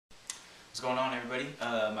What's going on, everybody?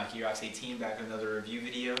 Mikeyrox18 back with another review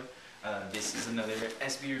video. This is another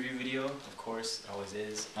SB review video, of course, it always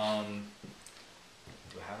is. Do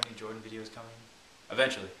I have any Jordan videos coming?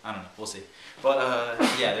 Eventually, I don't know, we'll see. But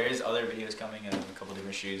yeah, there is other videos coming of a couple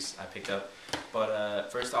different shoes I picked up. But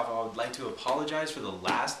first off, I would like to apologize for the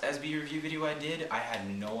last SB review video I did. I had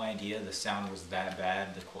no idea the sound was that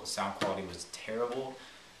bad. The sound quality was terrible.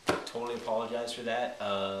 I totally apologize for that.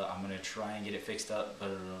 I'm going to try and get it fixed up, but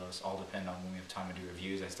it'll all depend on when we have time to do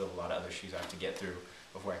reviews. I still have a lot of other shoes I have to get through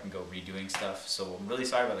before I can go redoing stuff. So I'm really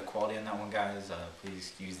sorry about the quality on that one, guys. Please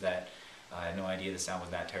excuse that. I had no idea the sound was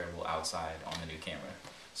that terrible outside on the new camera.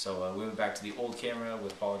 So we went back to the old camera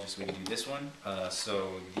with apologies so we could do this one. So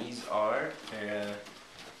these are a pair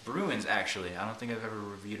of Bruins, actually. I don't think I've ever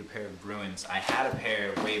reviewed a pair of Bruins. I had a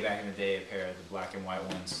pair way back in the day, a pair of the black and white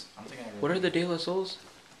ones. I don't think I ever. What are the De La Souls?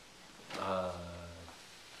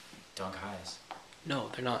 Dunk Highs. No,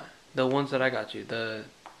 they're not. The ones that I got you, the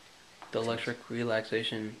electric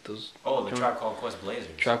relaxation, those. Oh, the Tribe Called Quest Blazers.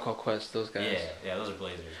 Tribe Called Quest, those guys. Yeah, those are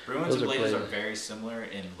Blazers. Bruins and Blazers are very similar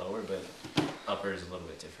in lower, but upper is a little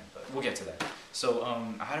bit different. But we'll get to that. So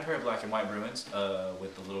I had a pair of black and white Bruins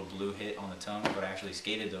with the little blue hit on the tongue, but I actually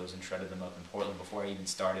skated those and shredded them up in Portland before I even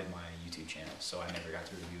started my YouTube channel. So I never got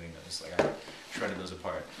to reviewing those. Like, I shredded those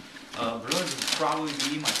apart. Bruins would probably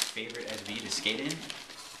be my favorite SB to skate in.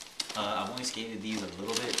 I've only skated these a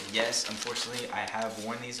little bit. Yes, unfortunately, I have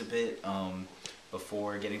worn these a bit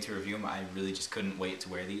before getting to review them. I really just couldn't wait to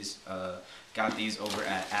wear these. Got these over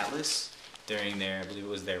at Atlas during their, I believe it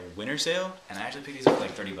was their winter sale, and I actually picked these up for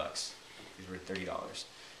like 30 bucks. These were $30.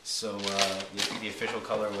 So the official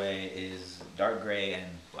colorway is dark gray and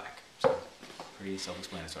black. So pretty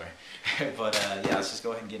self-explanatory. But yeah, let's just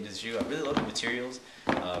go ahead and get into the shoe. I really love the materials.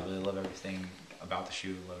 Really love everything about the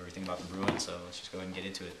shoe. Love everything about the Bruins. So let's just go ahead and get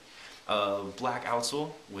into it. Black outsole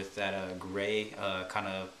with that gray kind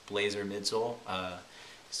of blazer midsole.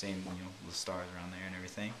 Same, you know, the stars around there and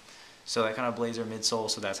everything. So that kind of blazer midsole.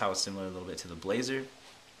 So that's how it's similar a little bit to the blazer.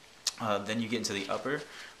 Then you get into the upper,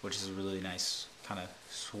 which is a really nice kind of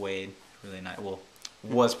suede. Really nice. Well,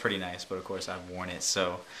 was pretty nice, but of course I've worn it.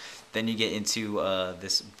 So then you get into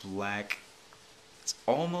this black. It's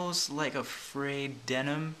almost like a frayed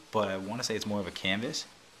denim, but I want to say it's more of a canvas,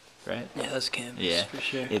 right? Yeah, that's canvas, yeah, for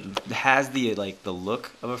sure. It has the the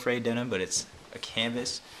look of a frayed denim, but it's a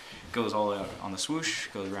canvas. Goes all the way on the swoosh,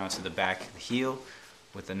 goes around to the back of the heel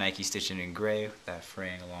with the Nike stitching in gray, that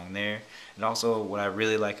fraying along there. And also what I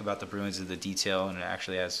really like about the Bruins is the detail, and it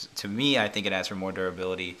actually adds, to me, I think it adds for more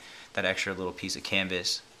durability, that extra little piece of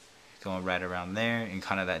canvas going right around there in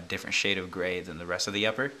kind of that different shade of gray than the rest of the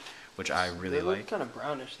upper, which I really like. Kind of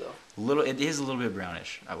brownish though. It is a little bit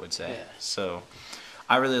brownish, I would say. Yeah. So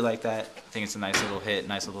I really like that. I think it's a nice little hit,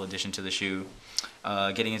 nice little addition to the shoe.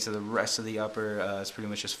 Getting into the rest of the upper, it's pretty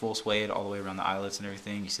much just full suede all the way around the eyelets and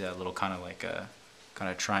everything. You see that little kind of like kind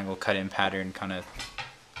of triangle cut-in pattern kind of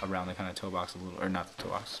around the kind of toe box a little, or not the toe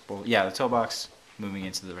box, but yeah, the toe box moving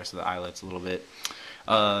into the rest of the eyelets a little bit.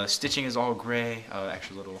 Stitching is all gray,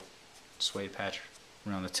 extra little suede patch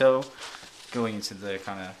around the toe. Going into the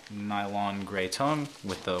kind of nylon gray tongue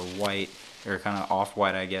with the white, or kind of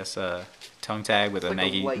off-white, I guess, tongue tag with a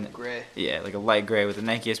Nike. Like a light gray. Yeah, like a light gray with a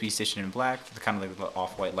Nike SB stitching in black, with kind of like the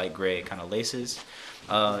off-white, light gray kind of laces.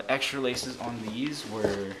 Extra laces on these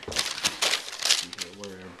were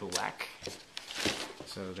black.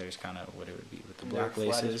 So there's kind of what it would be with the black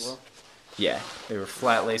laces. Well. Yeah, they were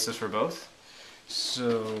flat laces for both.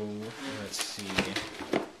 So let's see.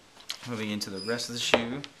 Moving into the rest of the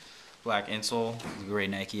shoe. Black insole, gray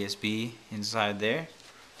Nike SB inside there,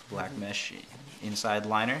 black mesh inside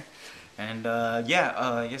liner, and yeah,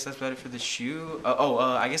 I guess that's about it for the shoe.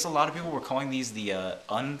 I guess a lot of people were calling these the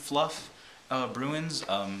Un-Fluff Bruins.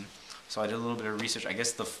 So I did a little bit of research. I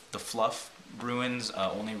guess the Fluff Bruins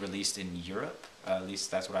only released in Europe. At least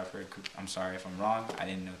that's what I've heard. I'm sorry if I'm wrong. I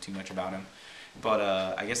didn't know too much about them, but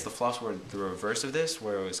I guess the Fluffs were the reverse of this,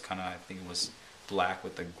 where it was kind of, I think it was black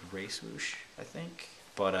with the gray swoosh, I think.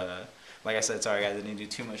 But like I said, sorry guys, I didn't do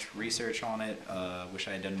too much research on it. Wish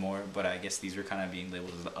I had done more, but I guess these were kind of being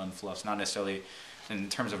labeled as the Un-Fluffs, not necessarily in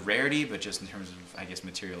terms of rarity, but just in terms of, I guess,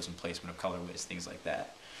 materials and placement of colorways, things like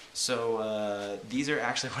that. So these are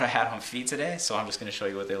actually what I had on feet today, so I'm just going to show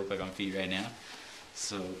you what they look like on feet right now.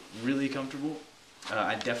 So really comfortable.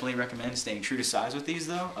 I definitely recommend staying true to size with these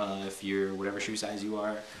though. If you're whatever shoe size you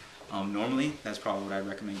are, normally that's probably what I'd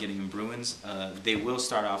recommend getting in Bruins. They will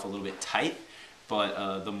start off a little bit tight,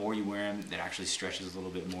 but the more you wear them, it actually stretches a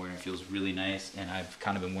little bit more and it feels really nice. And I've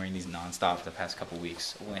kind of been wearing these non-stop the past couple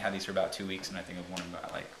weeks. I've only had these for about 2 weeks, and I think I've worn them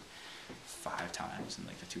about like 5 times in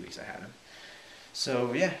like the 2 weeks I had them.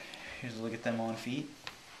 So yeah, here's a look at them on feet.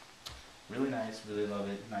 Really nice, really love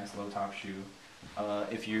it. Nice low top shoe.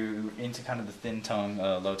 If you're into kind of the thin tongue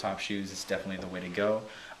low top shoes, it's definitely the way to go.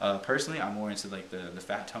 Personally, I'm more into like the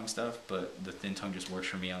fat tongue stuff, but the thin tongue just works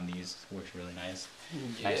for me on these. Works really nice.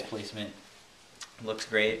 Yeah. Nice placement. Looks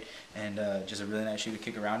great, and just a really nice shoe to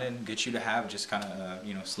kick around in. Good shoe to have, just kind of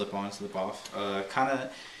you know, slip on, slip off.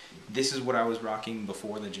 This is what I was rocking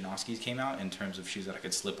before the Janoskis came out in terms of shoes that I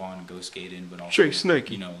could slip on, go skate in, but also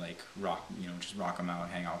you know, like rock, you know, just rock them out,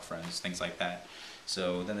 hang out with friends, things like that.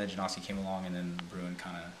 So then the Janoski came along, and then the Bruin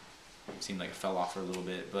kind of seemed like it fell off for a little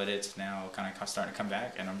bit, but it's now kind of starting to come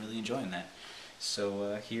back, and I'm really enjoying that.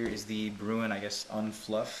 So here is the Bruin, I guess,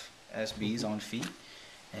 Un-Fluff SBs on feet.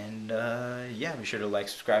 And yeah, be sure to like,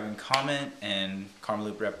 subscribe, and comment. And Karma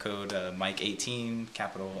Loop rep code Mike18,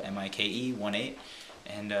 capital MIKE18.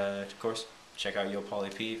 And of course, check out Yo Poly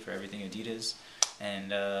P for everything Adidas. And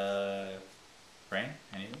Brain,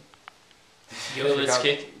 anything? Yo, let's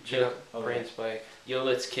kick. Brain Spike. Yo,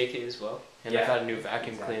 let's kick it as well. And I got a new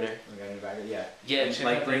vacuum cleaner. We got a new vacuum, yeah. Yeah, and check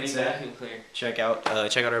like out Brain the new said, vacuum cleaner. check out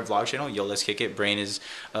our vlog channel, Yo Let's Kick It. Brain is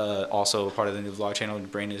also part of the new vlog channel.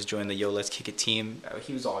 Brain has joined the Yo Let's Kick It team.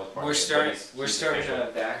 He was always part of it. We're starting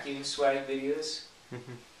vacuum swag videos.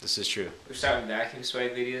 This is true. We're starting vacuum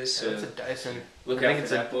swag videos. So it's a Dyson. Look out for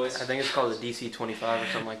that, boys. I think it's called a DC-25 or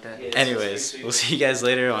something like that. Yeah, anyways, we'll see you guys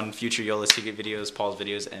later on future Yo Let's Kick It videos, Paul's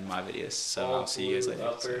videos, and my videos. So I'll see you guys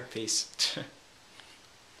later. So, peace.